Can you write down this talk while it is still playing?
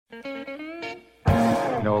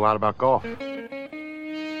You know a lot about golf. Well,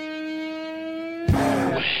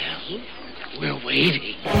 we're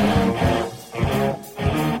waiting.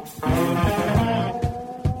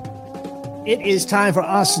 It is time for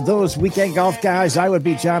us, those weekend golf guys. I would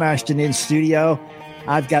be John Ashton in studio.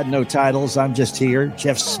 I've got no titles. I'm just here.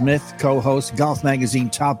 Jeff Smith, co-host, Golf Magazine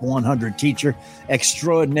Top 100 teacher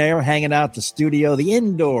extraordinaire, hanging out the studio, the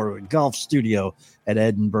indoor golf studio at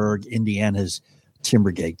Edinburgh, Indiana's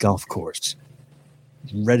Timbergate Golf Course.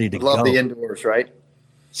 Ready to go. Love the indoors, right?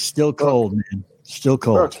 Still cold, man. Still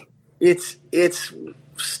cold. Look, it's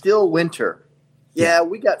still winter. Yeah,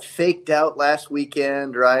 we got faked out last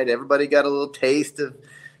weekend, right? Everybody got a little taste of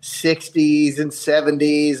 60s and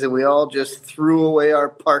 70s, and we all just threw away our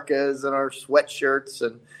parkas and our sweatshirts,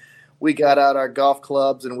 and we got out our golf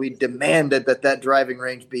clubs, and we demanded that driving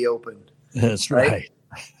range be opened. That's right.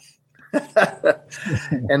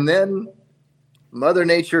 And then Mother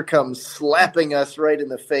Nature comes slapping us right in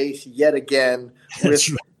the face yet again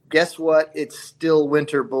with, guess what? It's still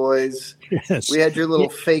winter, boys. Yes. We had your little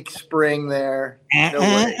fake spring there. No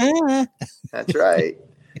way. That's right.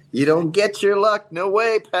 You don't get your luck. No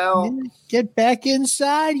way, pal. Get back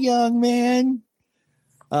inside, young man.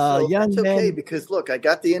 That's okay, because, look, I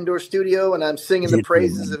got the indoor studio, and I'm singing the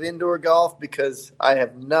praises of indoor golf because I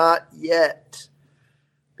have not yet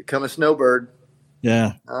become a snowbird.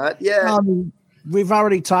 Yeah. Not yet. We've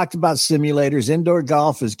already talked about simulators. Indoor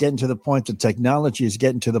golf is getting to the point, the technology is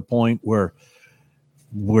getting to the point where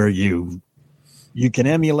you can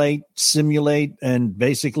emulate, simulate, and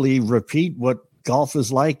basically repeat what golf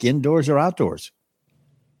is like indoors or outdoors.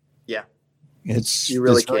 Yeah. You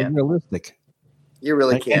really can. Realistic. You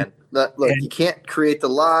really can. Look, you can't create the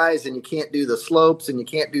lies, and you can't do the slopes, and you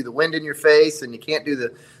can't do the wind in your face, and you can't do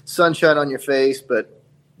the sunshine on your face, but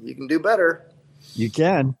you can do better. You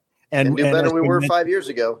can. And do better than we were 5 years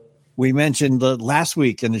ago. We mentioned last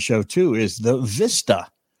week in the show, too, is the vista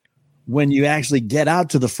when you actually get out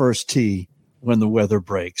to the first tee when the weather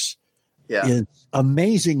breaks. Yeah. Is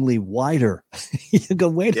amazingly wider. You go,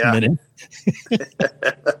 wait a minute.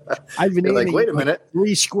 I've been like, wait a minute.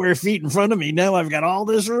 3 square feet in front of me. Now I've got all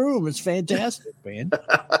this room. It's fantastic, man.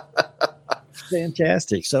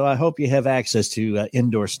 Fantastic. So I hope you have access to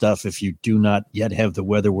indoor stuff if you do not yet have the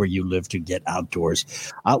weather where you live to get outdoors.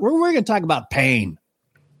 We're going to talk about pain.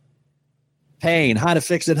 Pain, how to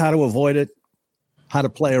fix it, how to avoid it, how to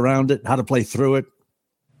play around it, how to play through it,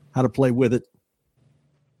 how to play with it,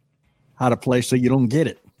 how to play so you don't get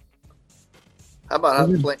it. How about how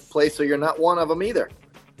to play so you're not one of them either?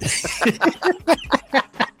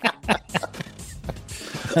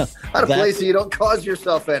 How to play so you don't cause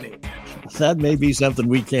yourself any. That may be something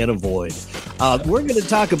we can't avoid. We're going to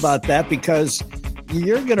talk about that because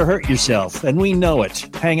you're going to hurt yourself, and we know it.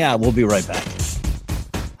 Hang out. We'll be right back.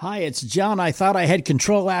 Hi, it's John. I thought I had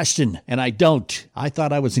control, Ashton, and I don't. I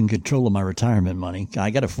thought I was in control of my retirement money.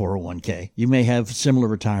 I got a 401k. You may have similar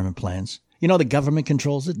retirement plans. You know, the government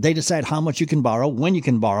controls it. They decide how much you can borrow, when you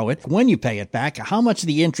can borrow it, when you pay it back, how much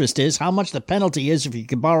the interest is, how much the penalty is if you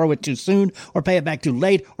can borrow it too soon or pay it back too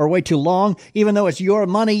late or wait too long. Even though it's your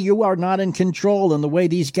money, you are not in control. And the way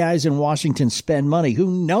these guys in Washington spend money, who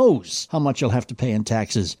knows how much you'll have to pay in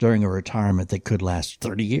taxes during a retirement that could last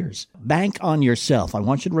 30 years. Bank on yourself. I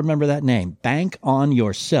want you to remember that name. Bank on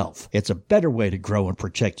yourself. It's a better way to grow and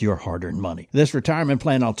protect your hard-earned money. This retirement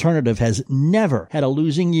plan alternative has never had a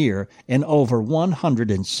losing year in over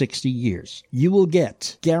 160 years. You will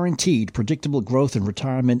get guaranteed predictable growth in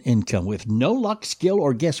retirement income with no luck, skill,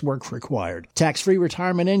 or guesswork required. Tax-free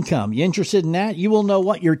retirement income. You interested in that? You will know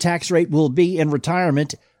what your tax rate will be in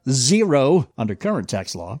retirement. 0 under current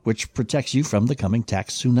tax law, which protects you from the coming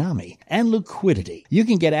tax tsunami. And liquidity. You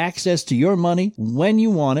can get access to your money when you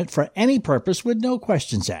want it for any purpose with no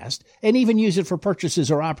questions asked, and even use it for purchases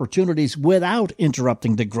or opportunities without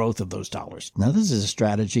interrupting the growth of those dollars. Now, this is a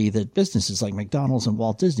strategy that businesses like McDonald's and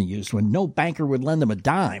Walt Disney used when no banker would lend them a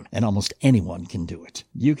dime, and almost anyone can do it.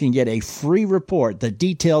 You can get a free report that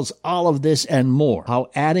details all of this and more. How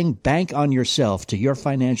adding Bank on Yourself to your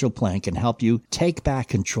financial plan can help you take back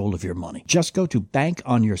control of your money. Just go to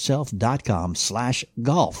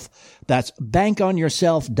bankonyourself.com/golf. That's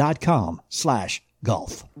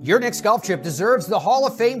bankonyourself.com/golf. Your next golf trip deserves the Hall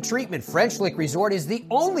of Fame treatment. French Lick Resort is the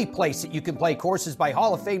only place that you can play courses by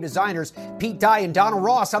Hall of Fame designers Pete Dye and Donald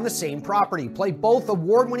Ross on the same property. Play both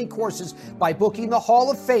award-winning courses by booking the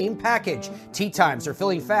Hall of Fame package. Tee times are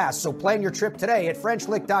filling fast, so plan your trip today at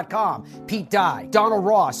FrenchLick.com. Pete Dye, Donald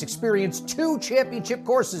Ross experience 2 championship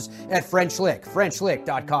courses at French Lick.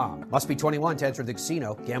 FrenchLick.com. Must be 21 to enter the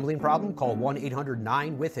casino. Gambling problem? Call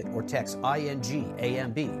 1-800-9-WITH-IT or text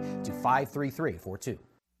INGAMB to 53342.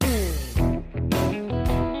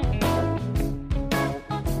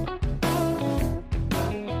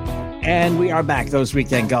 And we are back, those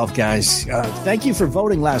weekend golf guys. Thank you for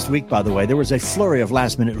voting last week, by the way. There was a flurry of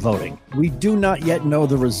last-minute voting. We do not yet know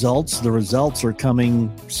the results. The results are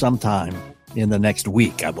coming sometime in the next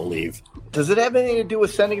week, I believe. Does it have anything to do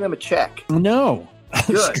with sending them a check? No.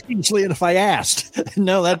 Good. Strangely enough, I asked.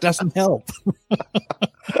 No, that doesn't help.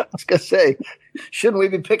 I was going to say, shouldn't we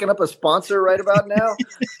be picking up a sponsor right about now?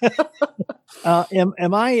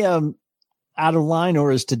 Am I out of line, or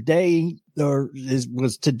was today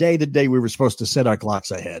the day we were supposed to set our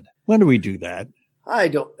clocks ahead? When do we do that? I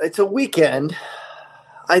don't. It's a weekend.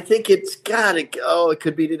 I think it's got to go. It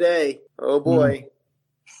could be today. Oh, boy.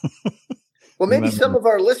 Well, maybe some of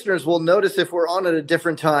our listeners will notice if we're on at a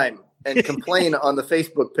different time and complain on the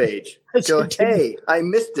Facebook page. Go, hey, I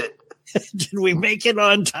missed it. Did we make it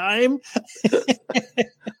on time?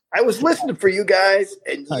 I was listening for you guys,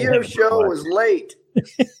 and your show was late.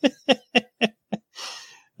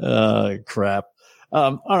 Crap.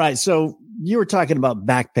 All right. So you were talking about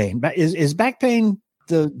back pain. Is back pain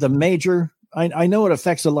the major? I know it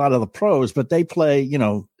affects a lot of the pros, but they play,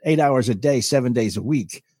 8 hours a day, 7 days a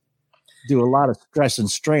week, do a lot of stress and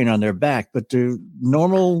strain on their back. But do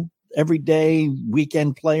normal everyday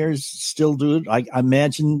weekend players still do it? I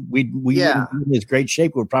imagine we in this great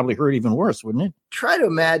shape would probably hurt even worse, wouldn't it? Try to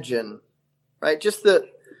imagine, right? Just the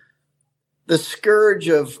scourge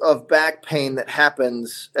of back pain that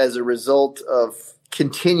happens as a result of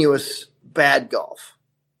continuous bad golf.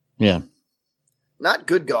 Yeah. Not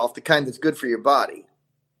good golf, the kind that's good for your body,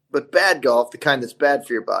 but bad golf, the kind that's bad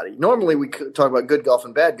for your body. Normally we talk about good golf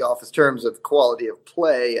and bad golf as terms of quality of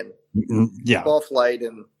play and ball flight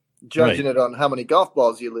and judging it on how many golf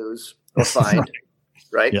balls you lose or find,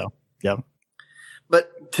 right? Yeah, yeah.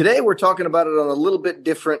 But today we're talking about it on a little bit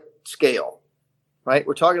different scale, right?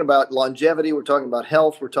 We're talking about longevity. We're talking about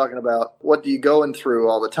health. We're talking about what do you going through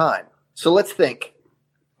all the time. So let's think.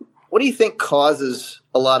 What do you think causes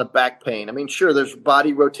a lot of back pain? I mean, sure, there's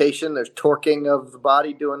body rotation. There's torquing of the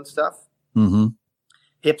body doing stuff. Mm-hmm.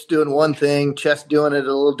 Hips doing one thing, chest doing it at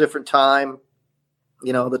a little different time.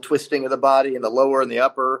 The twisting of the body and the lower and the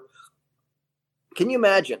upper. Can you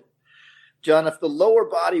imagine, John, if the lower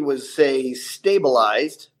body was, say,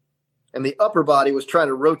 stabilized and the upper body was trying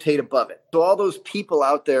to rotate above it? So all those people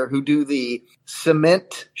out there who do the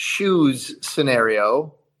cement shoes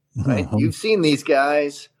scenario, right? You've seen these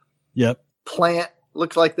guys. Yep. Plant,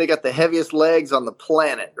 looks like they got the heaviest legs on the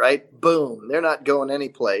planet, right? Boom. They're not going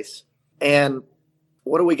anyplace. And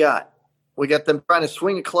what do we got? We got them trying to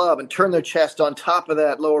swing a club and turn their chest on top of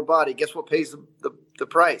that lower body. Guess what pays the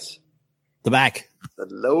price? The back. The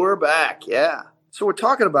lower back, yeah. So we're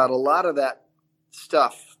talking about a lot of that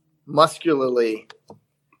stuff muscularly.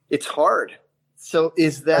 It's hard. So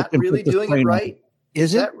is that really doing it right?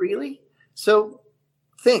 Is that really? So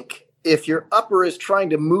think, if your upper is trying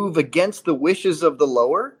to move against the wishes of the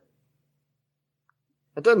lower,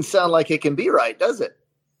 it doesn't sound like it can be right, does it?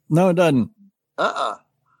 No, it doesn't.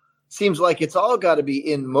 Seems like it's all got to be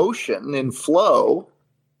in motion, in flow.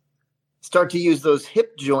 Start to use those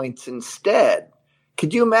hip joints instead.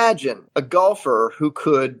 Could you imagine a golfer who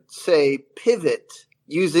could, say, pivot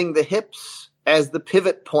using the hips as the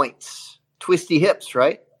pivot points? Twisty hips,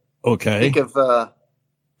 right? Okay. Think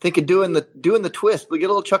of doing the twist. We get a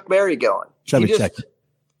little Chuck Berry going. Chubby checker.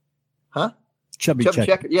 Huh? Chubby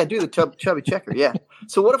checker. Yeah, do the chubby checker. Yeah.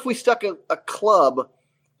 So what if we stuck a club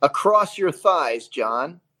across your thighs,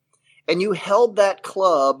 John, and you held that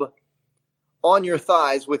club on your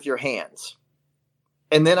thighs with your hands?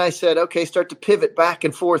 And then I said, okay, start to pivot back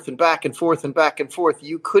and forth and back and forth and back and forth.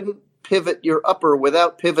 You couldn't pivot your upper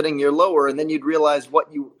without pivoting your lower, and then you'd realize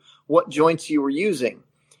what joints you were using.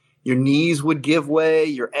 Your knees would give way,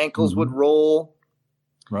 your ankles would roll.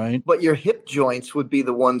 Right. But your hip joints would be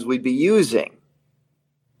the ones we'd be using.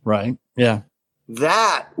 Right. Yeah.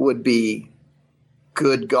 That would be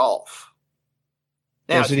good golf.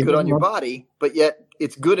 Now, it's good on your body, but yet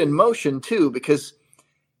it's good in motion too, because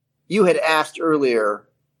you had asked earlier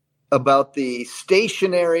about the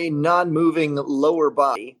stationary, non-moving lower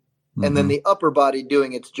body and then the upper body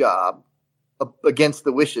doing its job against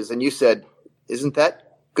the wishes. And you said, isn't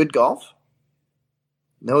that good golf?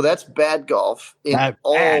 No, that's bad golf in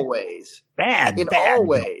all ways. Bad. In all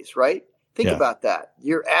ways, right? Think about that.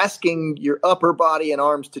 You're asking your upper body and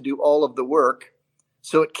arms to do all of the work,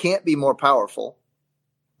 so it can't be more powerful.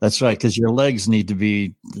 That's right, because your legs need to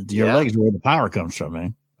be, legs are where the power comes from,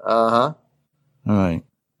 man. Uh-huh. All right.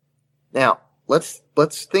 Now, let's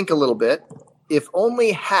think a little bit. If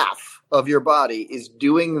only half of your body is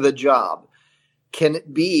doing the job, can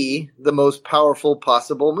it be the most powerful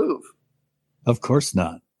possible move? Of course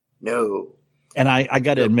not. No. And I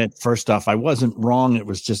got to admit, first off, I wasn't wrong. It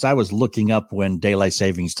was just I was looking up when daylight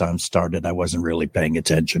savings time started. I wasn't really paying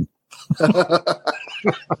attention.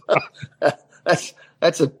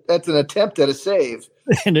 That's an attempt at a save.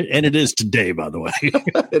 And it is today, by the way.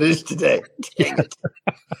 It is today. Dang it.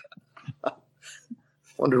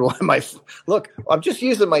 Wondered why look, I'm just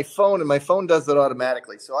using my phone and my phone does it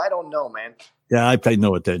automatically. So I don't know, man. Yeah, I pay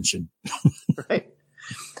no attention. Right.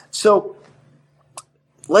 So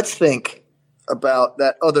let's think about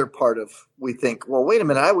that other part of we think, well, wait a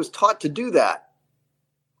minute, I was taught to do that.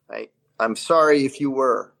 Right. I'm sorry if you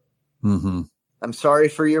were. Mm-hmm. I'm sorry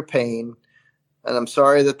for your pain. And I'm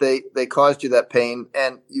sorry that they caused you that pain.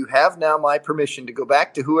 And you have now my permission to go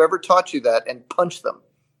back to whoever taught you that and punch them.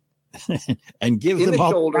 And give them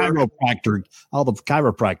all the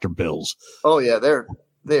chiropractor bills. Oh, yeah.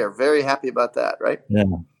 They are very happy about that, right? Yeah.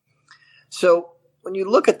 So when you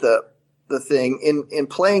look at the thing in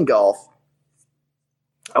playing golf,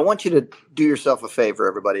 I want you to do yourself a favor,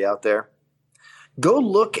 everybody out there. Go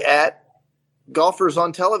look at golfers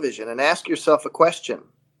on television and ask yourself a question.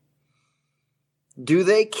 Do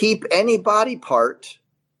they keep any body part,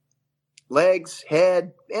 legs,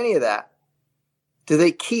 head, any of that? Do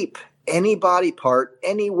they keep any body part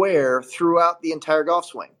anywhere throughout the entire golf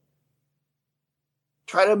swing?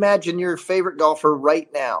 Try to imagine your favorite golfer right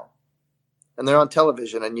now, and they're on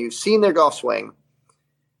television, and you've seen their golf swing.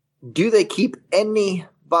 Do they keep any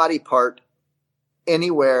body part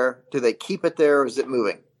anywhere? Do they keep it there, or is it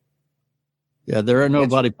moving? Yeah, there are no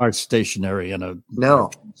body parts stationary in a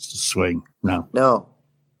swing. No.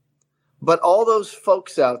 But all those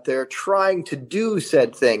folks out there trying to do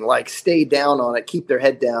said thing, like stay down on it, keep their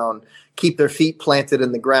head down, keep their feet planted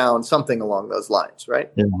in the ground, something along those lines,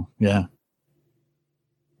 right? Yeah.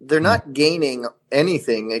 They're not gaining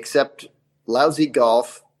anything except lousy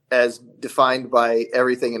golf as defined by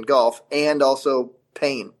everything in golf, and also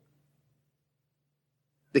pain.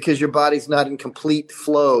 Because your body's not in complete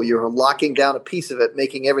flow. You're locking down a piece of it,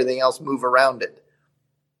 making everything else move around it.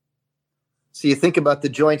 So you think about the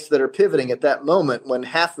joints that are pivoting at that moment when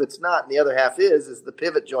half of it's not and the other half is the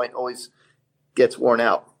pivot joint always gets worn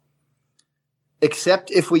out.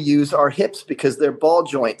 Except if we use our hips because they're ball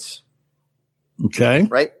joints. Okay.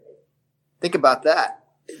 Right? Think about that.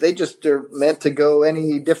 They just are meant to go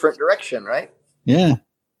any different direction, right? Yeah.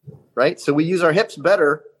 Right? So we use our hips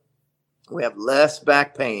better. We have less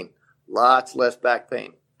back pain. Lots less back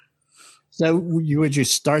pain. So would you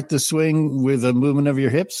start the swing with a movement of your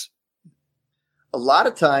hips? A lot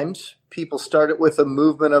of times people start it with a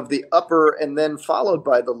movement of the upper and then followed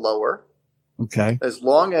by the lower. Okay. As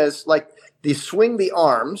long as like they swing the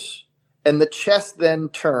arms and the chest then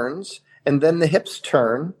turns and then the hips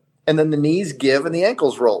turn and then the knees give and the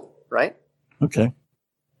ankles roll, right? Okay.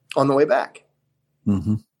 On the way back.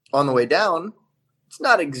 Mm-hmm. On the way down, it's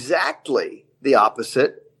not exactly the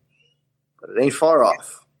opposite, but it ain't far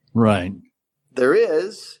off. Right. There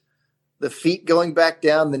is the feet going back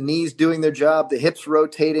down, the knees doing their job, the hips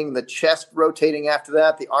rotating, the chest rotating after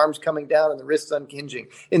that, the arms coming down, and the wrists unhinging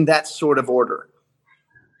in that sort of order.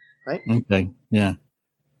 Right? Okay. Yeah.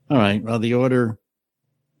 All right. Well, the order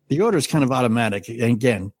is kind of automatic. And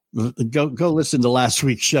again, go listen to last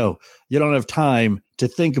week's show. You don't have time to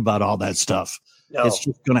think about all that stuff. No. It's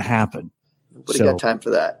just going to happen. Nobody got time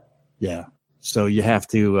for that. Yeah. So you have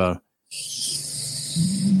to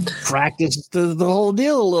practice the whole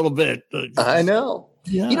deal a little bit. I know.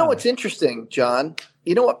 Yeah. You know what's interesting, John?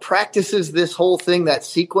 You know what practices this whole thing, that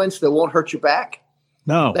sequence that won't hurt your back?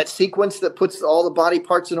 No. That sequence that puts all the body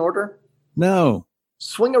parts in order? No.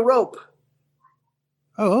 Swing a rope.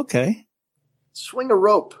 Oh, okay. Swing a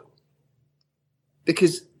rope.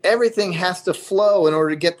 Because everything has to flow in order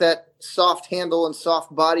to get that soft handle and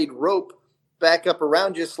soft bodied rope back up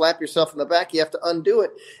around you, slap yourself in the back. You have to undo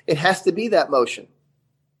it. It has to be that motion.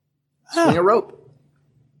 Swing a rope.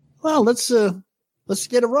 Well, let's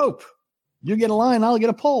get a rope. You get a line, I'll get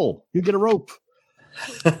a pole. You get a rope.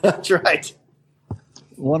 That's right.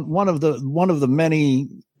 One of the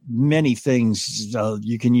many things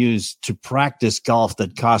you can use to practice golf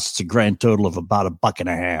that costs a grand total of about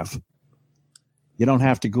 $1.50. You don't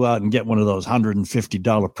have to go out and get one of those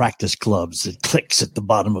 $150 practice clubs that clicks at the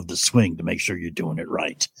bottom of the swing to make sure you're doing it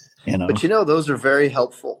right. You know, but those are very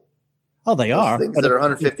helpful. Oh, they are. Things that are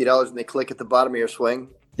 $150 and they click at the bottom of your swing.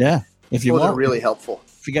 Yeah, if you want, they're really helpful.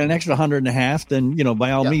 If you got an extra $150, then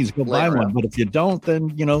by all means go buy one. But if you don't,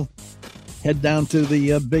 then head down to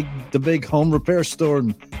the big home repair store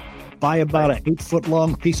and buy about an 8-foot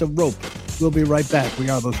long piece of rope. We'll be right back. We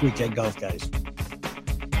are those weekend golf guys.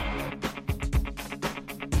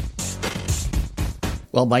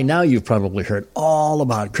 Well, by now you've probably heard all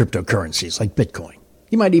about cryptocurrencies like Bitcoin.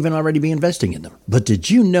 You might even already be investing in them. But did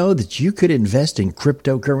you know that you could invest in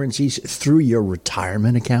cryptocurrencies through your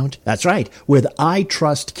retirement account? That's right. With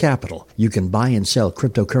iTrust Capital, you can buy and sell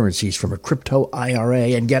cryptocurrencies from a crypto IRA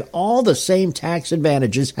and get all the same tax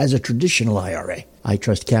advantages as a traditional IRA.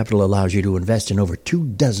 iTrust Capital allows you to invest in over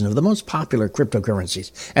 24 of the most popular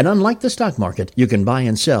cryptocurrencies. And unlike the stock market, you can buy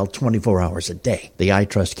and sell 24 hours a day. The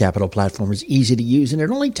iTrust Capital platform is easy to use, and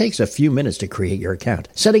it only takes a few minutes to create your account.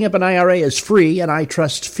 Setting up an IRA is free, and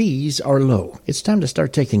iTrust fees are low. It's time to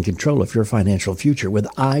start taking control of your financial future with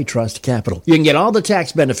iTrust Capital. You can get all the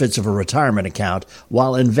tax benefits of a retirement account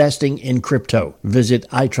while investing in crypto. Visit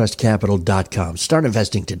itrustcapital.com. Start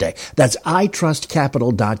investing today. That's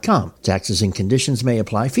itrustcapital.com. Taxes and conditions may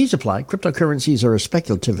apply. Fees apply. Cryptocurrencies are a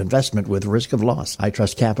speculative investment with risk of loss.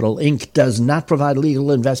 iTrust Capital, Inc. does not provide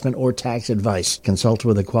legal investment or tax advice. Consult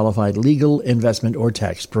with a qualified legal investment or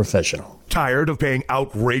tax professional. Tired of paying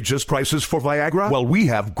outrageous prices for Viagra? Well, we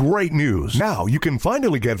have great news. Now you can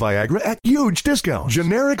finally get Viagra at huge discounts.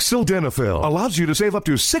 Generic sildenafil allows you to save up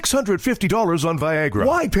to $650 on Viagra.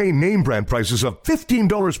 Why pay name brand prices of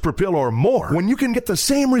 $15 per pill or more when you can get the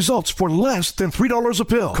same results for less than $3 a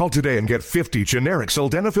pill? Call today and get 50 generic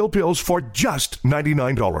sildenafil pills for just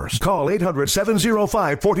 $99. Call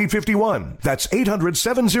 800-705-4051. That's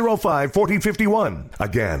 800-705-4051.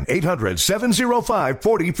 Again,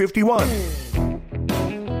 800-705-4051.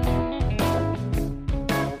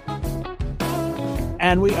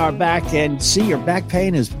 And we are back, and see, your back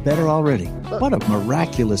pain is better already. What a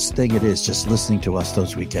miraculous thing it is just listening to us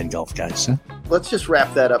those weekend golf guys, huh? Let's just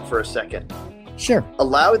wrap that up for a second. Sure.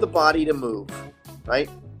 Allow the body to move, right?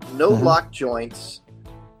 No locked joints,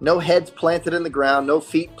 no heads planted in the ground, no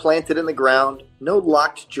feet planted in the ground, no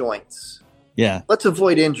locked joints. Yeah. Let's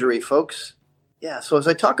avoid injury, folks. Yeah, so as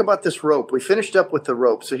I talk about this rope, we finished up with the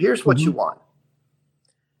rope. So here's what you want.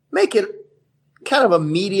 Make it kind of a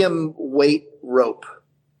medium weight rope,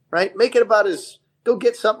 right? Make it go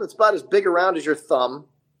get something that's about as big around as your thumb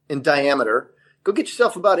in diameter. Go get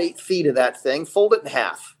yourself about 8 feet of that thing. Fold it in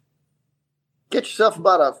half. Get yourself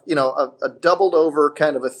about a doubled over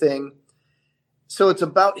kind of a thing. So it's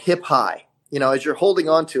about hip high. As you're holding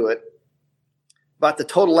on to it, about the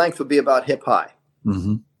total length would be about hip high.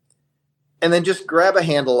 Mm-hmm. And then just grab a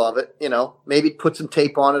handle of it, maybe put some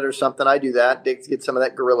tape on it or something. I do that, get some of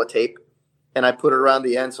that Gorilla tape, and I put it around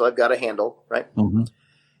the end so I've got a handle, right? Mm-hmm.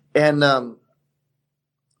 And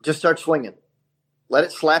just start swinging. Let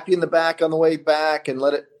it slap you in the back on the way back and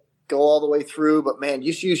let it go all the way through. But, man,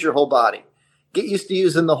 just use your whole body. Get used to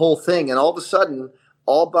using the whole thing, and all of a sudden,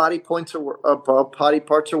 all body parts are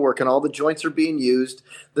working. All the joints are being used.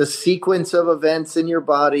 The sequence of events in your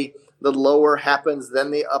body, the lower happens, then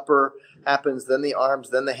the upper happens, then the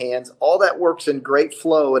arms, then the hands. All that works in great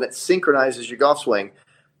flow, and it synchronizes your golf swing.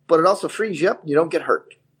 But it also frees you up, and you don't get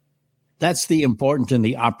hurt. That's the important and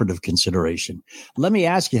the operative consideration. Let me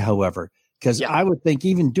ask you, however, because I would think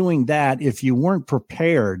even doing that, if you weren't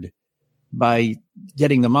prepared by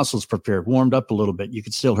getting the muscles prepared, warmed up a little bit, you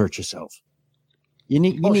could still hurt yourself. You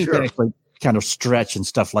need to actually kind of stretch and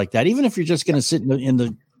stuff like that. Even if you're just going to sit in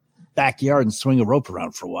the backyard and swing a rope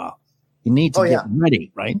around for a while, you need to get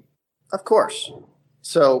ready, right? Of course.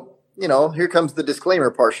 So, here comes the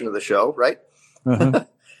disclaimer portion of the show, right? Uh-huh.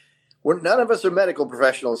 None of us are medical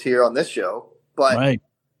professionals here on this show, but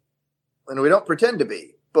and we don't pretend to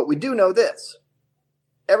be. But we do know this.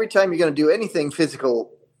 Every time you're going to do anything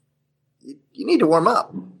physical, you need to warm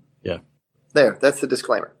up. Yeah. That's the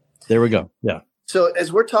disclaimer. There we go. Yeah. So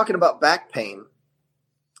as we're talking about back pain,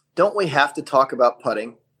 don't we have to talk about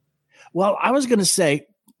putting? Well, I was going to say,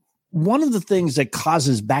 one of the things that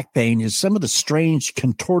causes back pain is some of the strange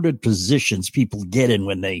contorted positions people get in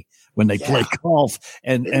when they play golf,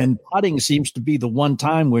 and putting seems to be the one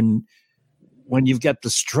time when you've got the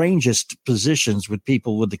strangest positions with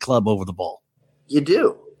people with the club over the ball. You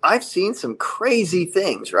do. I've seen some crazy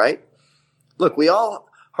things, right? Look, we all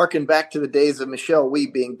harken back to the days of Michelle Wee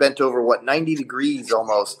being bent over 90 degrees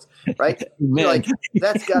almost, right? Like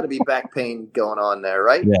that's got to be back pain going on there,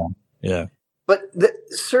 right? Yeah. Yeah. But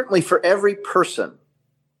certainly for every person,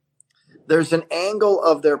 there's an angle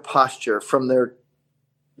of their posture from their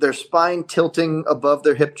spine tilting above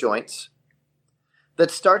their hip joints that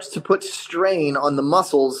starts to put strain on the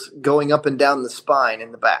muscles going up and down the spine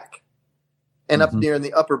in the back and up near in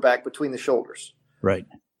the upper back between the shoulders. Right.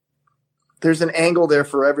 There's an angle there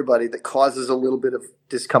for everybody that causes a little bit of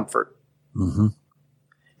discomfort. Mm-hmm.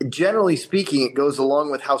 Generally speaking, it goes along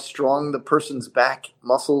with how strong the person's back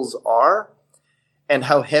muscles are and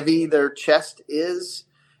how heavy their chest is,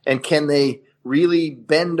 and can they really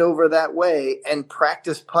bend over that way and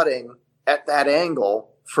practice putting at that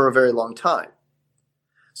angle for a very long time.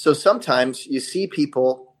 So sometimes you see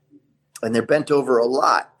people and they're bent over a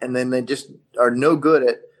lot, and then they just are no good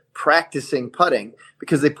at practicing putting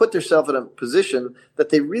because they put themselves in a position that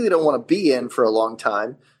they really don't want to be in for a long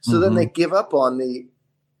time. So then they give up on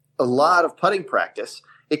a lot of putting practice.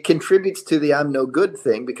 It contributes to the I'm no good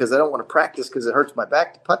thing because I don't want to practice because it hurts my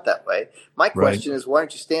back to putt that way. My question is, why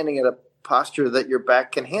aren't you standing at a posture that your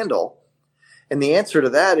back can handle? And the answer to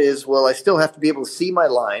that is, well, I still have to be able to see my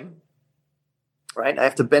line, right? I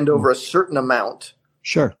have to bend over a certain amount.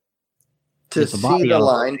 Sure. To see the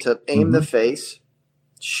line, to aim the face.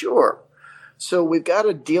 Sure. So we've got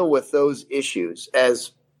to deal with those issues.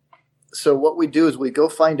 So what we do is we go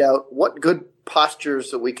find out what good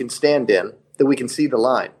postures that we can stand in, that we can see the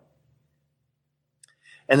line.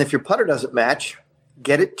 And if your putter doesn't match,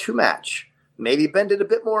 get it to match. Maybe bend it a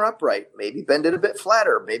bit more upright. Maybe bend it a bit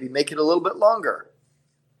flatter. Maybe make it a little bit longer.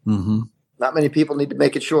 Not many people need to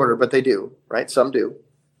make it shorter, but they do, right? Some do.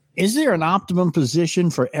 Is there an optimum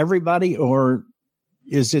position for everybody, or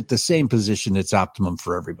is it the same position that's optimum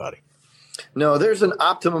for everybody? No, there's an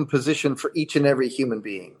optimum position for each and every human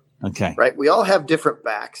being. Okay. Right? We all have different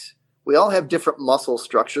backs. We all have different muscle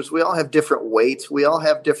structures. We all have different weights. We all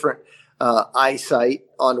have different eyesight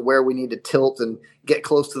on where we need to tilt and get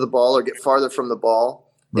close to the ball or get farther from the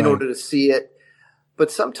ball in order to see it. But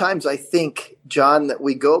sometimes I think, John, that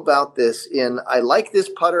we go about this in, I like this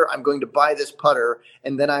putter, I'm going to buy this putter,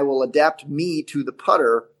 and then I will adapt me to the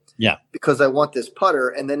putter because I want this putter.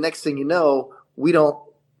 And then next thing you know, we don't,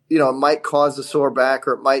 it might cause a sore back,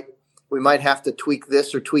 or we might have to tweak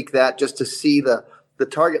this or tweak that just to see the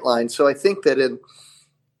target line. So I think that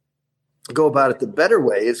go about it the better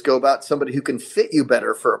way is go about somebody who can fit you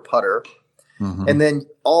better for a putter. And then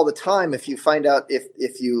all the time, if you find out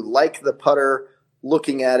if you like the putter,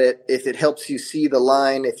 looking at it, if it helps you see the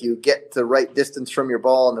line, if you get the right distance from your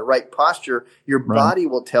ball and the right posture, your body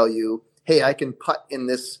will tell you, hey, I can putt in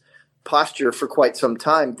this posture for quite some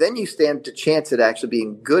time. Then you stand a chance at actually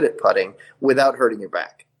being good at putting without hurting your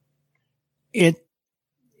back. It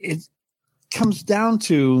comes down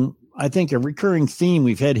to, I think, a recurring theme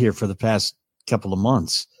we've had here for the past couple of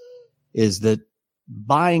months is that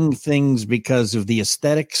buying things because of the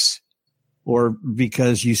aesthetics or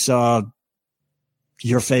because you saw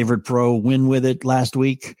your favorite pro win with it last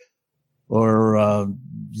week, or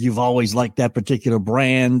you've always liked that particular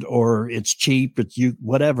brand, or it's cheap, it's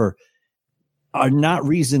whatever, are not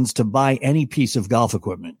reasons to buy any piece of golf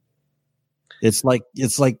equipment. It's like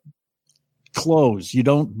clothes. You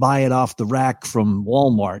don't buy it off the rack from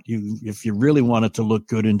Walmart. If you really want it to look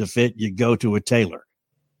good and to fit, you go to a tailor.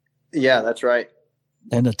 Yeah, that's right.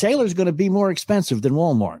 And a tailor's going to be more expensive than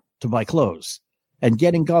Walmart to buy clothes. And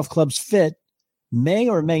getting golf clubs fit may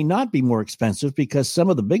or may not be more expensive because some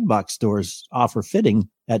of the big box stores offer fitting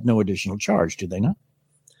at no additional charge, do they not?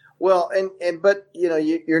 Well, but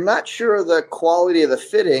you're not sure of the quality of the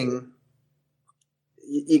fitting.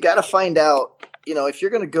 You got to find out, if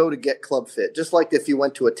you're going to go to get club fit, just like if you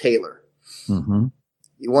went to a tailor, you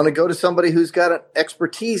want to go to somebody who's got an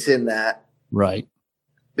expertise in that. Right.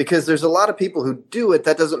 Because there's a lot of people who do it.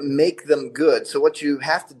 That doesn't make them good. So what you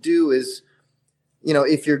have to do is,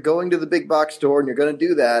 if you're going to the big box store and you're going to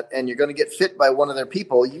do that and you're going to get fit by one of their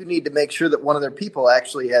people, you need to make sure that one of their people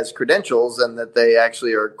actually has credentials and that they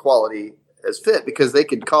actually are quality as fit, because they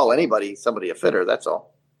could call somebody a fitter. That's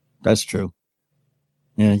all. That's true.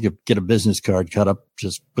 Yeah, you get a business card cut up,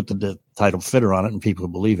 just put the title fitter on it and people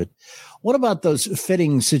believe it. What about those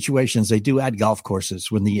fitting situations they do at golf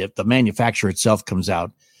courses when the manufacturer itself comes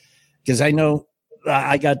out? Because I know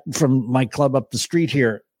I got from my club up the street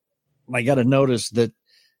here, I got to notice that,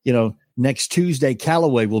 next Tuesday,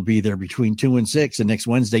 Callaway will be there between 2 and 6, and next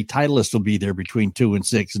Wednesday, Titleist will be there between 2 and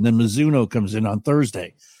 6, and then Mizuno comes in on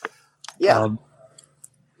Thursday. Yeah.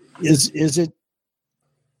 Is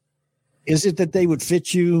it that they would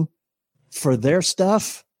fit you for their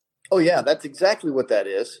stuff? Oh yeah, that's exactly what that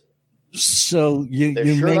is. So they're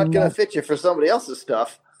sure not going to fit you for somebody else's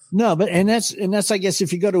stuff. No, but and that's I guess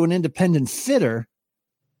if you go to an independent fitter,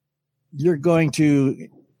 you're going to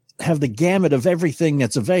have the gamut of everything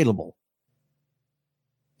that's available.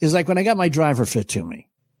 It's like when I got my driver fit to me.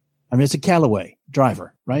 I mean, it's a Callaway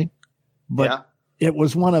driver, right? But it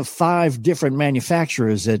was one of 5 different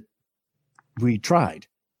manufacturers that we tried.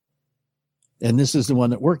 And this is the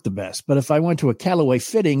one that worked the best. But if I went to a Callaway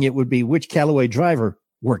fitting, it would be which Callaway driver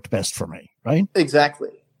worked best for me, right?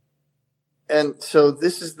 Exactly. And so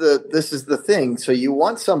this is the thing. So you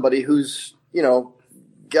want somebody who's,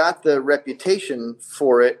 got the reputation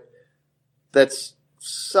for it, that's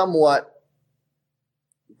somewhat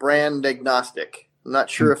brand agnostic. I'm not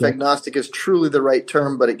sure if agnostic is truly the right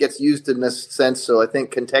term, but it gets used in this sense. So I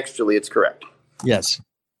think contextually it's correct. Yes,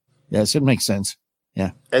 it makes sense.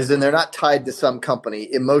 Yeah. As in they're not tied to some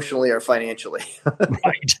company emotionally or financially.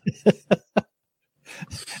 Right.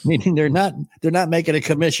 Meaning they're not making a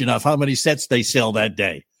commission off how many sets they sell that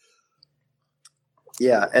day.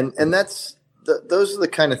 Yeah. And those are the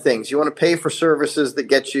kind of things you want to pay for, services that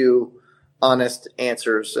get you honest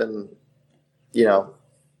answers. And,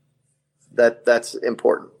 that's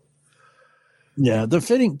important. Yeah.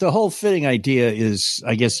 The whole fitting idea is,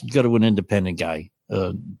 I guess, you go to an independent guy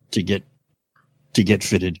to get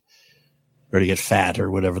fitted or to get fat or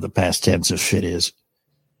whatever the past tense of fit is.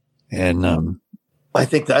 And, I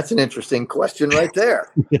think that's an interesting question right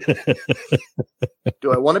there.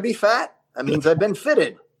 Do I want to be fat? That means I've been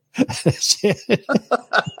fitted. But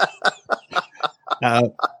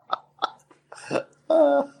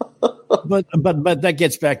that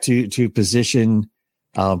gets back to position.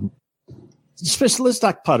 Let's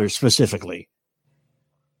talk putters specifically.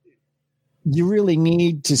 You really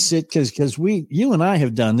need to sit because you and I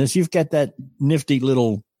have done this. You've got that nifty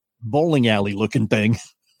little bowling alley looking thing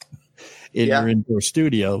in your indoor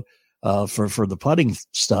studio for the putting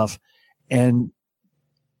stuff. And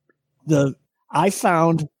I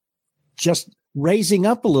found just raising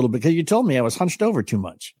up a little bit, because you told me I was hunched over too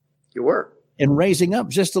much. You were. And raising up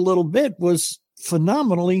just a little bit was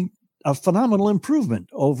a phenomenal improvement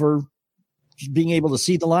over being able to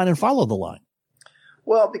see the line and follow the line.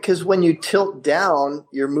 Well, because when you tilt down,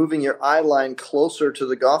 you're moving your eye line closer to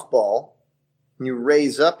the golf ball. When you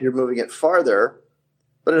raise up, you're moving it farther.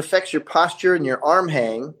 But it affects your posture and your arm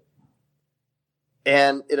hang,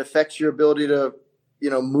 and it affects your ability to,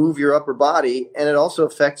 move your upper body, and it also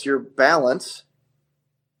affects your balance,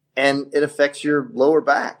 and it affects your lower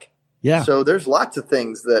back. Yeah. So there's lots of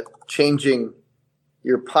things that changing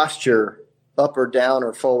your posture up or down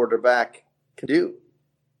or forward or back can do.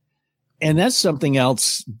 And that's something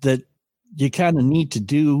else that you kind of need to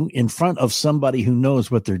do in front of somebody who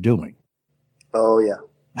knows what they're doing. Oh, yeah.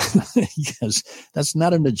 Because that's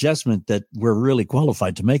not an adjustment that we're really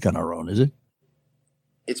qualified to make on our own, is it?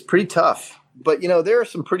 It's pretty tough. But, there are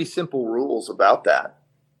some pretty simple rules about that.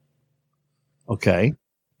 Okay.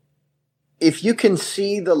 If you can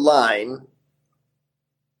see the line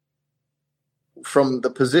from the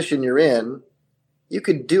position you're in, you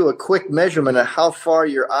could do a quick measurement of how far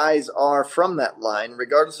your eyes are from that line,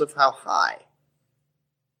 regardless of how high.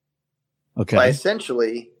 Okay. By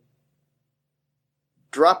essentially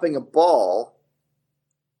dropping a ball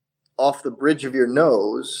off the bridge of your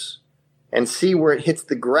nose and see where it hits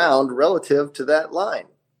the ground relative to that line.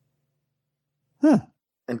 Huh.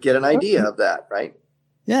 And get an idea of that, right?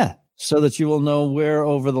 Yeah. So that you will know where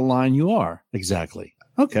over the line you are. Exactly.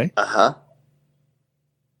 Okay. Uh-huh.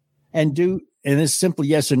 And it's simple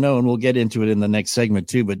yes or no, and we'll get into it in the next segment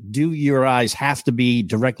too, but do your eyes have to be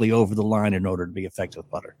directly over the line in order to be effective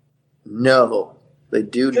putter? No, they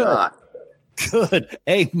do not. Good.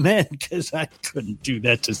 Amen. Because I couldn't do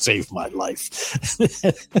that to save my life.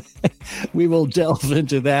 We will delve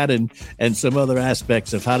into that and some other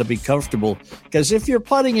aspects of how to be comfortable. Because if you're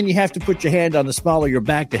putting and you have to put your hand on the small of your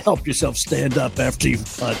back to help yourself stand up after you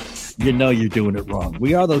putt, you're doing it wrong.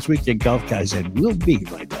 We are those weekend golf guys, and we'll be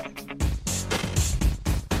right back.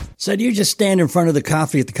 So do you just stand in front of the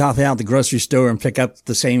coffee at the coffee out at the grocery store and pick up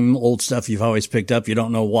the same old stuff you've always picked up? You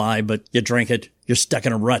don't know why, but you drink it. You're stuck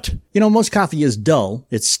in a rut. Most coffee is dull,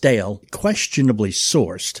 it's stale, questionably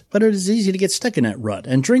sourced, but it is easy to get stuck in that rut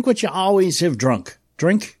and drink what you always have drunk.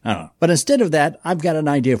 Drink? I don't know. But instead of that, I've got an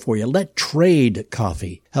idea for you. Let Trade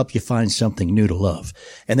Coffee help you find something new to love.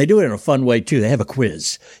 And they do it in a fun way, too. They have a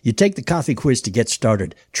quiz. You take the coffee quiz to get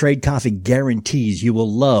started. Trade Coffee guarantees you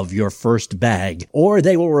will love your first bag, or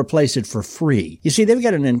they will replace it for free. You see, they've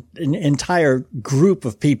got an entire group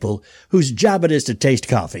of people whose job it is to taste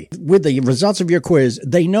coffee. With the results of your quiz,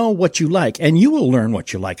 they know what you like, and you will learn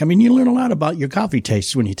what you like. I mean, you learn a lot about your coffee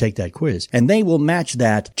tastes when you take that quiz. And they will match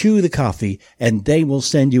that to the coffee, and they will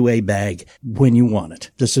send you a bag when you want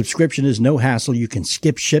it. The subscription is no hassle. You can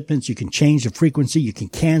skip shipments. You can change the frequency. You can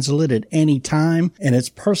cancel it at any time, and it's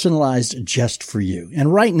personalized just for you.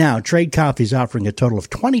 And right now, Trade Coffee is offering a total of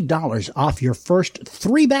 $20 off your first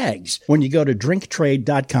 3 bags when you go to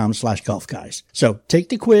drinktrade.com/golfguys. So take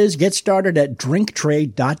the quiz, get started at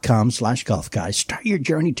drinktrade.com/golfguys. Start your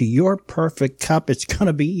journey to your perfect cup. It's going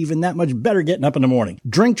to be even that much better getting up in the morning.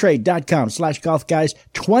 Drinktrade.com/golfguys.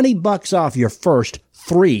 $20 off your first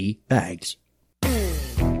 3 bags.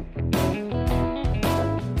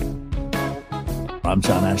 I'm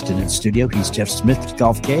John Ashton in studio. He's Jeff Smith,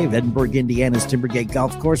 Golf Cave, Edinburgh, Indiana's Timbergate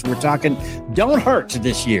Golf Course. We're talking Don't Hurt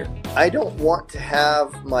this year. I don't want to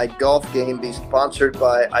have my golf game be sponsored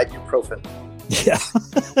by ibuprofen. Yeah.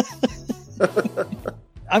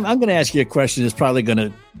 I'm going to ask you a question that's probably going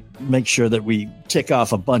to make sure that we tick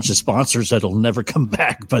off a bunch of sponsors that'll never come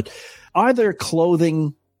back. But are there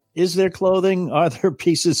clothing? Is there clothing? Are there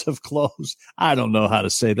pieces of clothes? I don't know how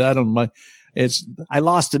to say that. I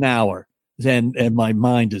lost an hour and my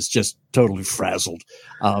mind is just totally frazzled.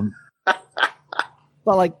 But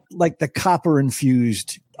like the copper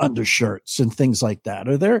infused undershirts and things like that.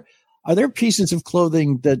 Are there pieces of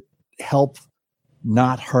clothing that help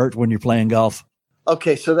not hurt when you're playing golf?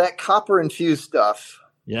 Okay, so that copper infused stuff.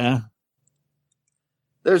 Yeah.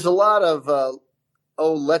 There's a lot of,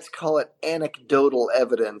 let's call it anecdotal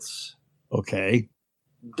evidence. Okay.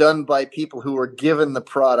 Done by people who were given the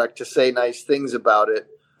product to say nice things about it.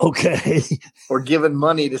 Okay. Or given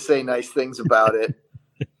money to say nice things about it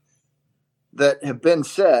that have been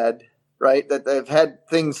said, right? That they've had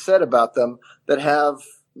things said about them that have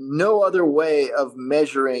no other way of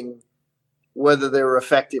measuring whether they were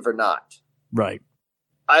effective or not. Right.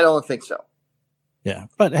 I don't think so. Yeah.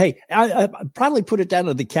 But hey, I probably put it down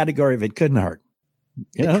to the category of it couldn't hurt.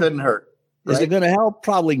 It couldn't hurt. Right? Is it going to help?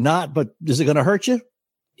 Probably not. But is it going to hurt you?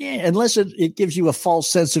 Yeah, unless it gives you a false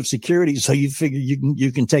sense of security, so you figure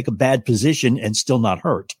you can take a bad position and still not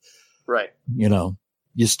hurt. Right. You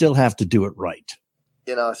still have to do it right.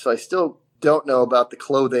 So I still don't know about the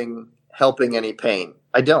clothing helping any pain.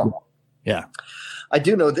 I don't. Yeah. I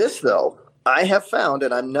do know this, though. I have found,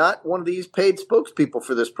 and I'm not one of these paid spokespeople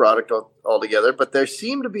for this product altogether, but there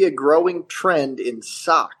seem to be a growing trend in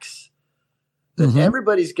socks. That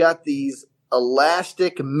everybody's got these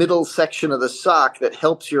elastic middle section of the sock that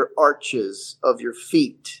helps your arches of your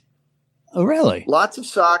feet. Oh, really? Lots of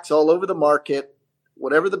socks all over the market,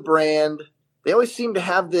 whatever the brand. They always seem to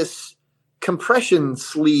have this compression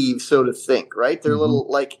sleeve, so to think, right? They're little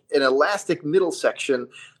like an elastic middle section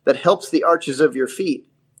that helps the arches of your feet.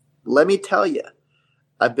 Let me tell you,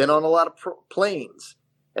 I've been on a lot of planes,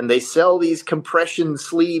 and they sell these compression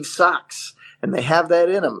sleeve socks, and they have that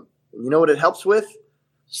in them. And you know what it helps with?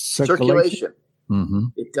 Circulation.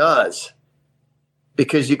 It does.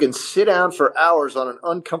 Because you can sit down for hours on an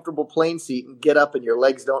uncomfortable plane seat and get up and your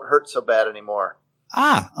legs don't hurt so bad anymore.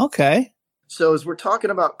 Ah, okay. So as we're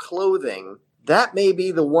talking about clothing, that may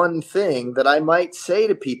be the one thing that I might say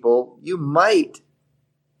to people, you might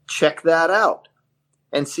check that out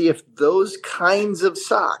and see if those kinds of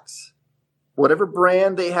socks, whatever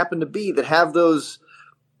brand they happen to be, that have those,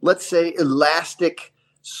 let's say, elastic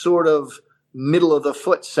sort of middle of the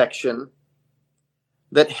foot section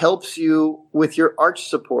that helps you with your arch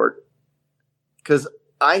support. Because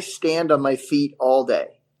I stand on my feet all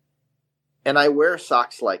day and I wear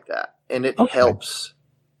socks like that and it helps.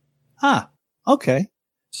 Ah, okay.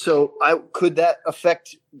 So could that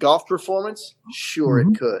affect golf performance? Sure,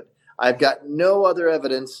 it could. I've got no other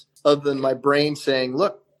evidence other than my brain saying,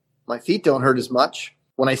 look, my feet don't hurt as much.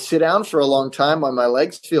 When I sit down for a long time, my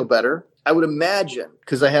legs feel better. I would imagine,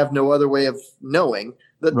 because I have no other way of knowing,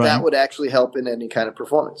 that would actually help in any kind of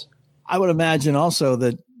performance. I would imagine also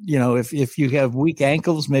that, if you have weak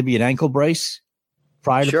ankles, maybe an ankle brace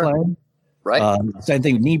prior to playing. Right. Same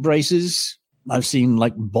thing with knee braces. I've seen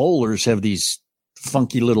like bowlers have these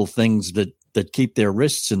funky little things that keep their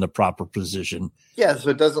wrists in the proper position. Yeah,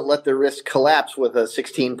 so it doesn't let their wrist collapse with a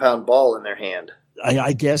 16-pound ball in their hand.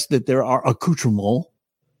 I guess that there are accoutrements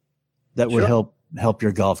that would help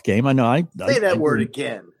your golf game. I know. Say that word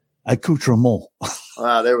again. Accoutrement.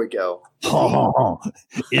 Ah, there we go.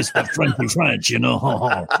 It's the Frenchy French,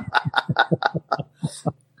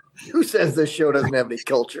 Who says this show doesn't have any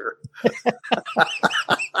culture?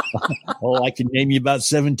 I can name you about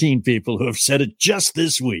 17 people who have said it just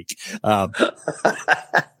this week. No,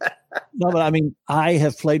 but I mean, I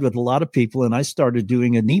have played with a lot of people, and I started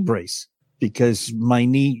doing a knee brace because my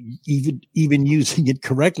knee, even using it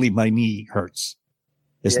correctly, my knee hurts.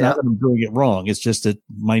 It's not that I'm doing it wrong. It's just that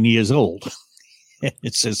my knee is old.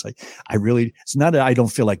 It's just like, it's not that I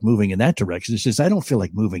don't feel like moving in that direction. It's just, I don't feel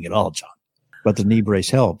like moving at all, John. But the knee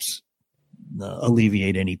brace helps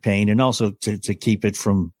alleviate any pain, and also to keep it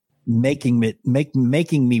from making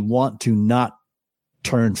me want to not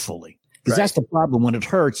turn fully. Because that's the problem when it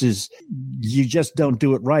hurts, is you just don't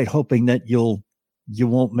do it right, hoping that you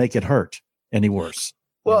won't make it hurt any worse.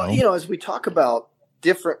 Well, as we talk about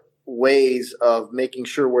different ways of making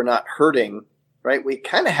sure we're not hurting, right? We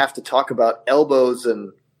kind of have to talk about elbows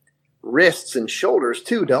and wrists and shoulders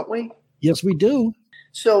too, don't we? Yes, we do.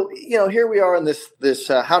 So, here we are in this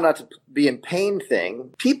how not to be in pain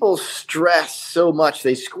thing. People stress so much.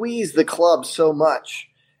 They squeeze the club so much,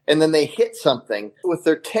 and then they hit something with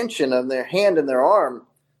their tension of their hand and their arm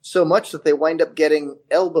so much that they wind up getting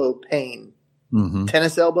elbow pain. Mm-hmm.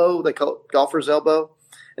 Tennis elbow, they call it golfer's elbow.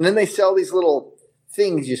 And then they sell these little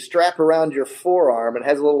things you strap around your forearm and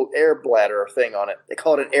has a little air bladder thing on it. They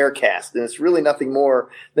call it an air cast, and it's really nothing more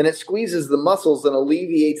than it squeezes the muscles and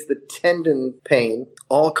alleviates the tendon pain,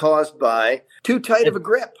 all caused by too tight of a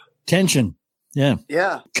grip. Tension. Yeah.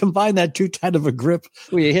 Yeah. Combine that too tight of a grip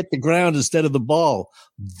where you hit the ground instead of the ball.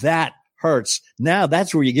 That hurts. Now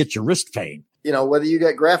that's where you get your wrist pain. Whether you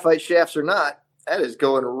got graphite shafts or not, that is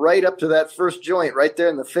going right up to that first joint right there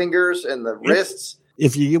in the fingers and the wrists.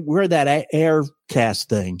 If you wear that air cast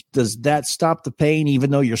thing, does that stop the pain even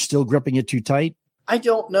though you're still gripping it too tight? I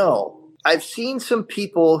don't know. I've seen some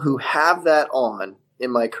people who have that on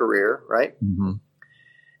in my career, right? Mm-hmm.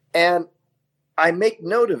 And I make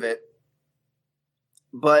note of it,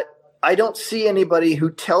 but I don't see anybody who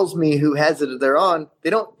tells me who has it they're on. They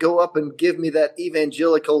don't go up and give me that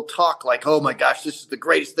evangelical talk like, oh my gosh, this is the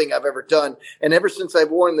greatest thing I've ever done. And ever since I've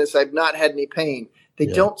worn this, I've not had any pain. They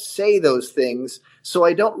don't say those things. So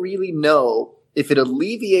I don't really know if it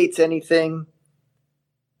alleviates anything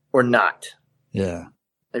or not. Yeah.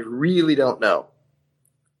 I really don't know.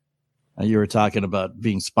 You were talking about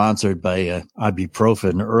being sponsored by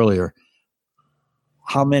ibuprofen earlier.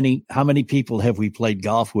 How many people have we played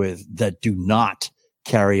golf with that do not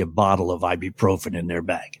carry a bottle of ibuprofen in their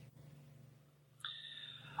bag?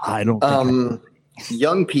 I don't think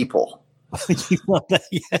young people. You want that?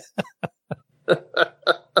 Yeah.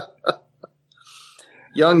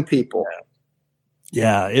 Young people.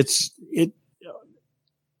 Yeah,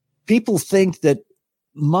 people think that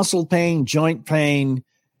muscle pain, joint pain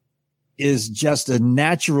is just a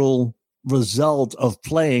natural result of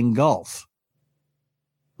playing golf.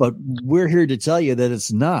 But we're here to tell you that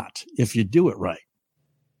it's not if you do it right.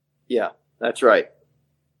 Yeah, that's right.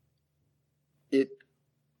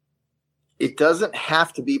 It doesn't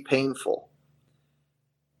have to be painful.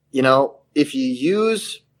 If you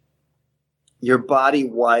use your body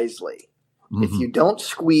wisely, mm-hmm. if you don't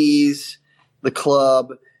squeeze the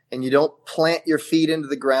club and you don't plant your feet into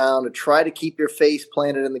the ground or try to keep your face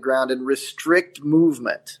planted in the ground and restrict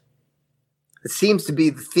movement. It seems to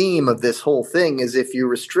be the theme of this whole thing is if you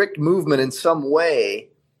restrict movement in some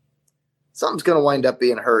way, something's going to wind up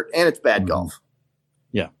being hurt, and it's bad golf.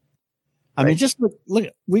 Yeah. I mean, just look,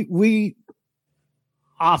 we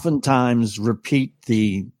oftentimes repeat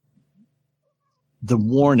the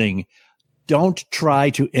warning, don't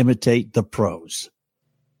try to imitate the pros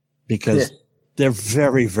because they're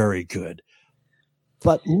very, very good.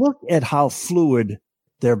 But look at how fluid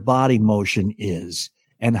their body motion is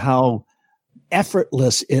and how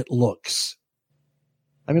effortless it looks.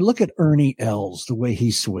 I mean, look at Ernie Els, the way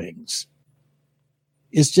he swings.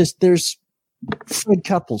 It's just, there's Fred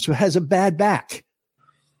Couples who has a bad back.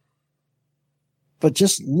 But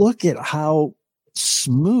just look at how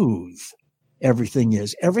smooth everything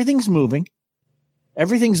is. Everything's moving.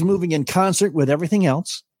 Everything's moving in concert with everything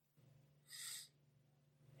else.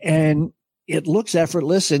 And it looks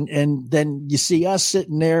effortless. And then you see us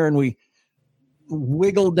sitting there and we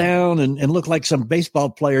wiggle down and look like some baseball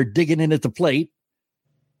player digging in at the plate.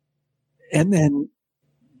 And then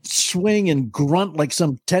swing and grunt like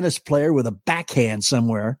some tennis player with a backhand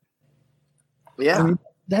somewhere. Yeah. I mean,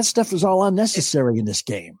 that stuff is all unnecessary in this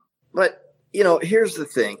game. But, here's the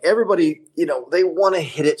thing. Everybody, they want to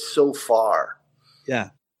hit it so far. Yeah.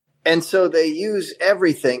 And so they use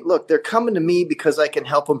everything. Look, they're coming to me because I can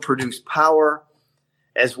help them produce power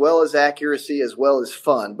as well as accuracy, as well as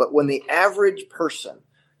fun. But when the average person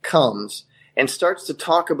comes and starts to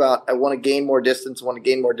talk about, I want to gain more distance, want to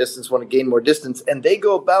gain more distance, want to gain more distance, and they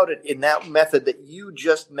go about it in that method that you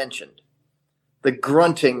just mentioned, the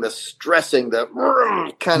grunting, the stressing, the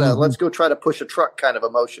kind of let's go try to push a truck kind of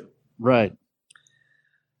emotion. Right.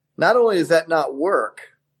 Not only does that not work,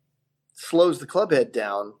 slows the club head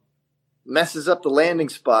down, messes up the landing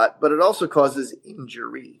spot, but it also causes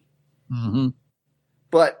injury. Mm-hmm.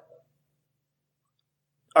 But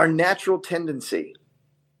our natural tendency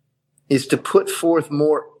is to put forth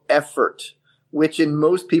more effort, which in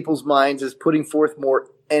most people's minds is putting forth more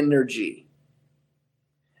energy,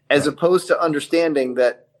 as opposed to understanding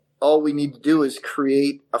that all we need to do is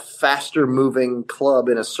create a faster moving club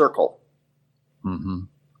in a circle. Mm-hmm.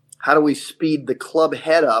 How do we speed the club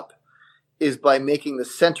head up is by making the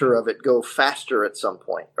center of it go faster at some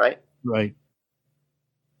point, right? Right.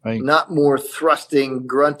 Right. Not more thrusting,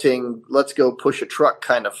 grunting, let's go push a truck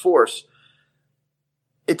kind of force.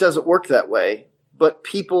 It doesn't work that way, but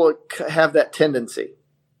people have that tendency.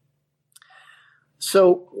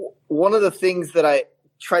 So one of the things that I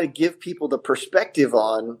try to give people the perspective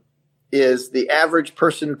on is the average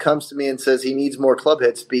person who comes to me and says he needs more club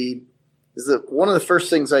head speed is that one of the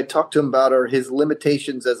first things I talk to him about are his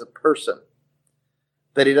limitations as a person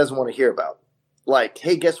that he doesn't want to hear about. Like,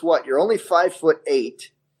 hey, guess what? You're only 5'8".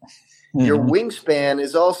 Your wingspan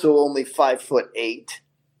is also only 5'8".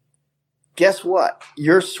 Guess what?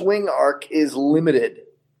 Your swing arc is limited.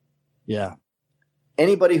 Yeah.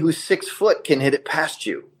 Anybody who's 6 foot can hit it past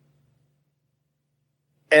you.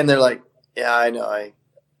 And they're like, yeah, I know.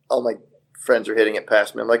 All my friends are hitting it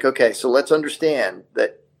past me. I'm like, okay, so let's understand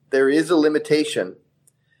that there is a limitation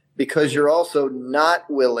because you're also not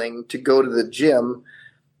willing to go to the gym,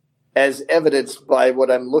 as evidenced by what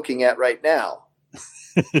I'm looking at right now.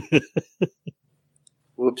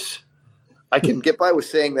 Whoops. I can get by with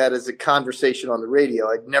saying that as a conversation on the radio.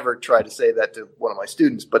 I'd never try to say that to one of my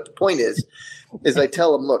students. But the point is I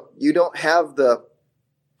tell them, look, you don't have the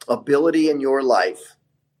ability in your life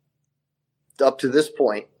up to this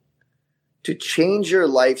point to change your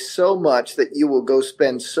life so much that you will go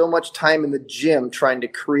spend so much time in the gym trying to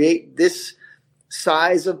create this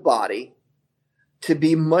size of body to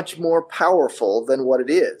be much more powerful than what it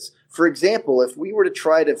is. For example, if we were to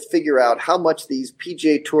try to figure out how much these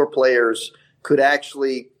PGA Tour players could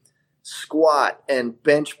actually squat and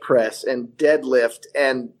bench press and deadlift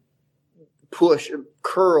and push and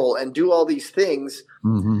curl and do all these things,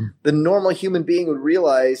 the normal human being would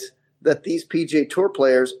realize that these PGA Tour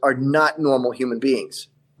players are not normal human beings.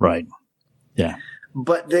 Right. Yeah.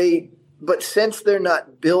 But since they're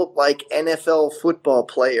not built like NFL football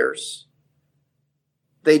players,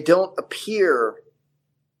 they don't appear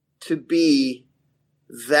to be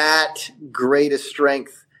that great a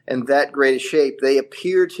strength and that great a shape. They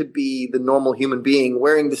appear to be the normal human being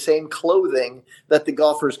wearing the same clothing that the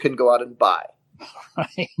golfers can go out and buy.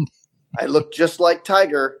 Right. I look just like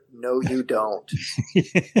Tiger. No, you don't.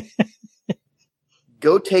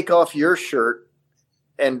 Go take off your shirt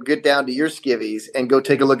and get down to your skivvies and go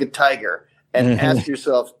take a look at Tiger and ask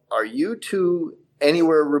yourself, are you two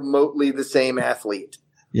anywhere remotely the same athlete?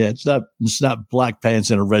 Yeah, it's not black pants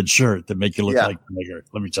and a red shirt that make you look like Tiger.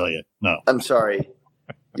 Let me tell you. No. I'm sorry.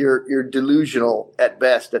 You're delusional at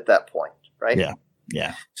best at that point, right? Yeah.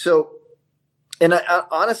 Yeah. So, and I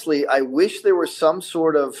honestly, I wish there was some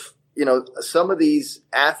sort of, some of these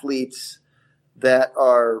athletes that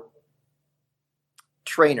are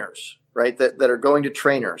trainers, right? That are going to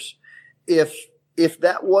trainers. If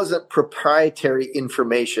that wasn't proprietary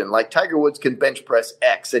information, like Tiger Woods can bench press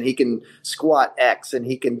X and he can squat X and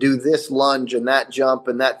he can do this lunge and that jump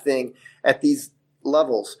and that thing at these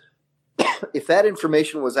levels, if that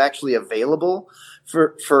information was actually available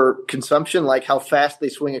for consumption, like how fast they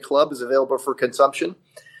swing a club is available for consumption,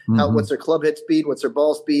 what's their club hit speed, what's their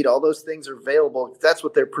ball speed, all those things are available. That's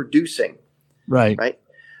what they're producing. Right.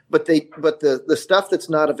 But the stuff that's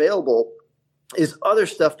not available is other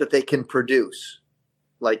stuff that they can produce.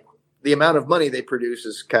 Like the amount of money they produce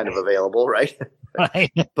is kind of available, right?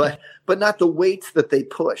 Right. But not the weights that they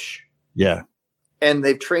push. Yeah. And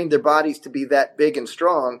they've trained their bodies to be that big and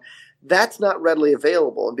strong. That's not readily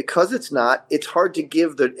available. And because it's not, it's hard to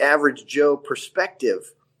give the average Joe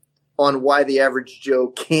perspective on why the average Joe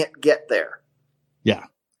can't get there. Yeah.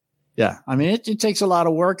 Yeah. I mean, it takes a lot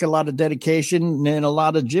of work, a lot of dedication, and a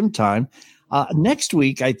lot of gym time. Next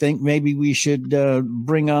week, I think maybe we should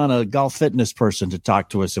bring on a golf fitness person to talk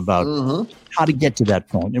to us about how to get to that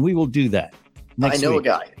point. And we will do that next week. I know a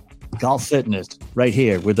guy. Golf fitness right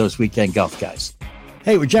here with those weekend golf guys.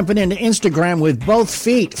 Hey, we're jumping into Instagram with both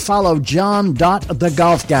feet. Follow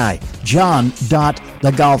John.thegolfguy.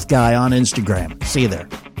 John.thegolfguy on Instagram. See you there.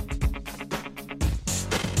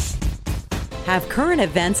 Have current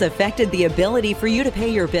events affected the ability for you to pay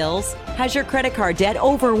your bills? Has your credit card debt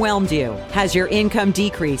overwhelmed you? Has your income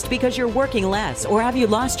decreased because you're working less, or have you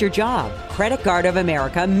lost your job? Credit Card of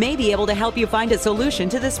America may be able to help you find a solution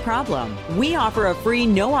to this problem. We offer a free,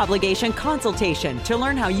 no-obligation consultation to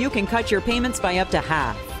learn how you can cut your payments by up to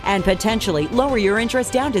half and potentially lower your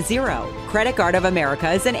interest down to zero. Credit Card of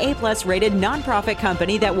America is an A+ rated nonprofit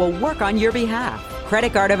company that will work on your behalf.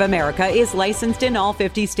 Credit Card of America is licensed in all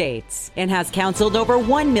 50 states and has counseled over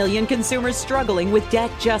 1 million consumers struggling with debt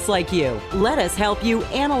just like you. Let us help you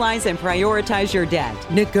analyze and prioritize your debt,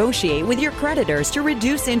 negotiate with your creditors to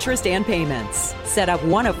reduce interest and payments, set up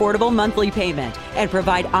one affordable monthly payment, and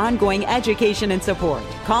provide ongoing education and support.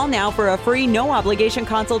 Call now for a free no-obligation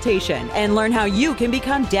consultation and learn how you can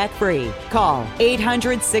become debt-free. Call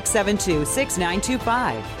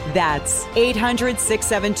 800-672-6925. That's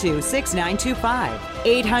 800-672-6925.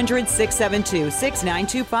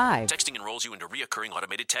 800-672-6925. Texting enrolls you into reoccurring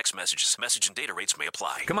automated text messages. Message and data rates may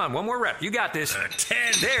apply. Come on, one more rep. You got this.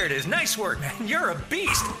 10. There it is. Nice work, man. You're a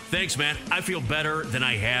beast. Thanks, man. I feel better than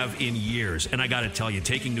I have in years. And I got to tell you,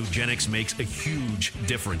 taking Nugenix makes a huge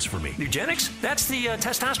difference for me. Nugenix? That's the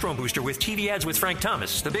testosterone booster with TV ads with Frank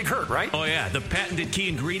Thomas. The big hurt, right? Oh, yeah. The patented key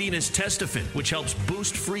ingredient is Testofen, which helps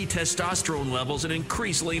boost free testosterone levels and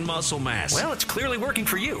increase lean muscle mass. Well, it's clearly working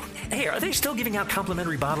for you. Hey, are they still giving out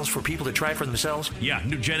complimentary bottles for people to try for themselves? Yeah,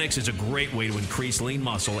 Nugenix is a great way to increase lean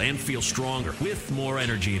muscle and feel stronger with more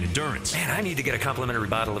energy and endurance. Man, I need to get a complimentary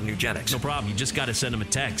bottle of Nugenix. No problem. You just got to send them a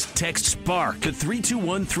text. Text SPARK to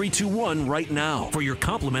 321-321 right now for your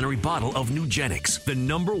complimentary bottle of Nugenix, the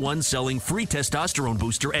 #1 selling free testosterone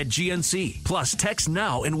booster at GNC. Plus, text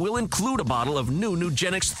now and we'll include a bottle of new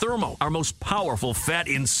Nugenix Thermo, our most powerful fat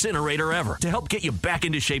incinerator ever, to help get you back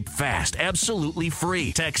into shape fast, absolutely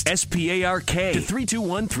free. Text SPARK to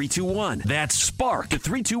 321-321. That's SPARK to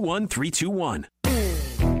 321-321.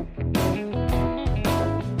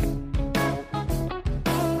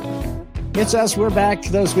 It's us. We're back.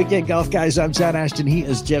 Those Weekend Golf Guys. I'm John Ashton. He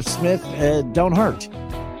is Jeff Smith. Don't hurt.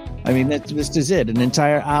 I mean, this is it. An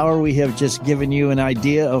entire hour we have just given you an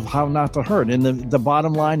idea of how not to hurt. And the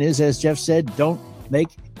bottom line is, as Jeff said, don't make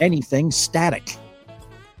anything static.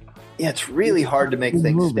 Yeah, it's really hard to make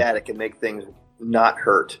things static and make things not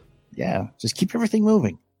hurt. Yeah, just keep everything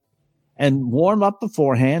moving. And warm up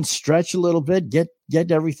beforehand, stretch a little bit, get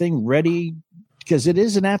everything ready, because it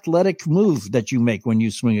is an athletic move that you make when you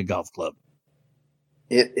swing a golf club.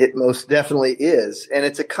 It most definitely is. And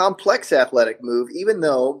it's a complex athletic move, even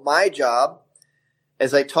though my job,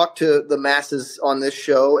 as I talk to the masses on this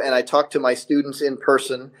show and I talk to my students in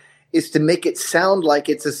person, is to make it sound like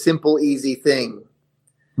it's a simple, easy thing.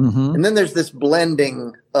 Mm-hmm. And then there's this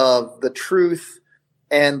blending of the truth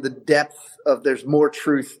and the depth of there's more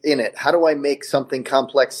truth in it. How do I make something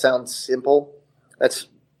complex sound simple? That's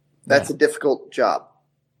a difficult job.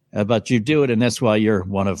 But you do it, and that's why you're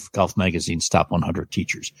one of Golf Magazine's top 100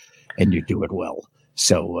 teachers, and you do it well.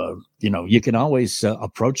 So, you can always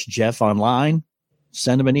approach Jeff online,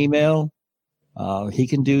 send him an email. He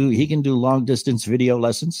can do long distance video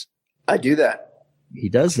lessons. I do that. He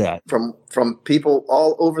does that from people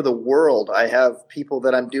all over the world. I have people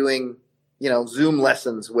that I'm doing, Zoom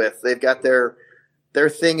lessons with. They've got their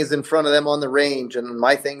thing is in front of them on the range, and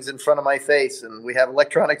my thing's in front of my face, and we have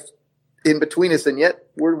electronics in between us, and yet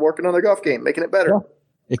we're working on their golf game, making it better. Yeah,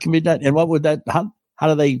 it can be done. And what would that? How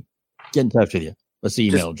do they get in touch with you? What's the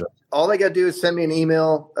email address? All they got to do is send me an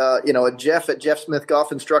email. At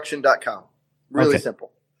jeff@jeffsmithgolfinstruction.com. Really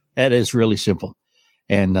simple. That is really simple,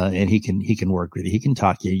 and he can work with you. He can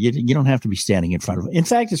talk to you. You don't have to be standing in front of him. In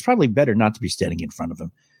fact, it's probably better not to be standing in front of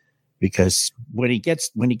him, because when he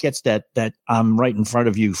gets that I'm right in front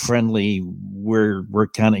of you friendly, we're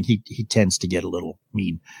kind of he tends to get a little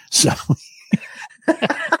mean. So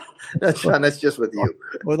that's just with you.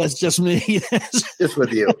 Well, that's just me. Just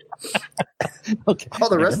with you. Okay. All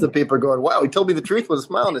the rest of the people are going, wow, he told me the truth with a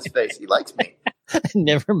smile on his face. He likes me.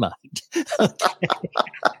 Never mind. Okay.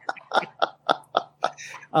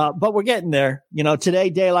 But we're getting there. Today,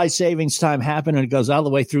 daylight savings time happened, and it goes all the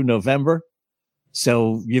way through November.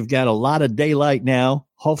 So you've got a lot of daylight now.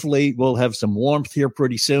 Hopefully we'll have some warmth here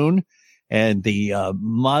pretty soon, and the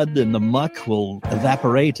mud and the muck will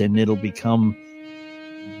evaporate, and it'll become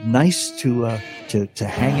nice to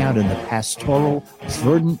hang out in the pastoral,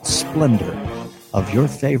 verdant splendor of your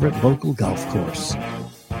favorite local golf course.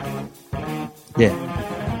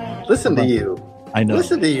 Yeah. Listen to you. I know.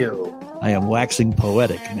 Listen to you. I am waxing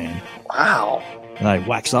poetic, man. Wow. And I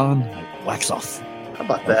wax on, I wax off. How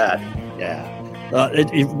about that? Yeah.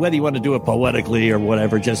 Whether you want to do it poetically or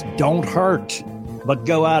whatever, just don't hurt, but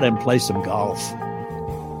go out and play some golf.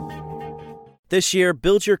 This year,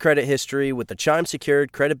 build your credit history with the Chime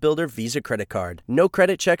Secured Credit Builder Visa Credit Card. No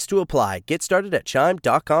credit checks to apply. Get started at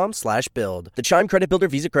chime.com/build. The Chime Credit Builder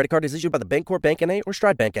Visa Credit Card is issued by the Bancorp Bank N.A. or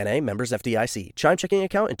Stride Bank N.A. members FDIC. Chime checking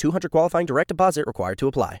account and 200 qualifying direct deposit required to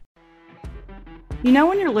apply. You know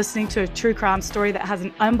when you're listening to a true crime story that has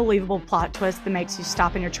an unbelievable plot twist that makes you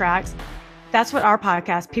stop in your tracks? That's what our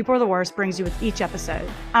podcast, People Are the Worst, brings you with each episode.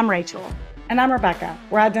 I'm Rachel. And I'm Rebecca.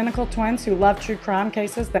 We're identical twins who love true crime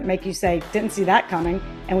cases that make you say, didn't see that coming,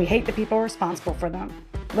 and we hate the people responsible for them.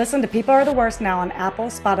 Listen to People Are the Worst now on Apple,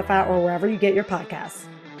 Spotify, or wherever you get your podcasts.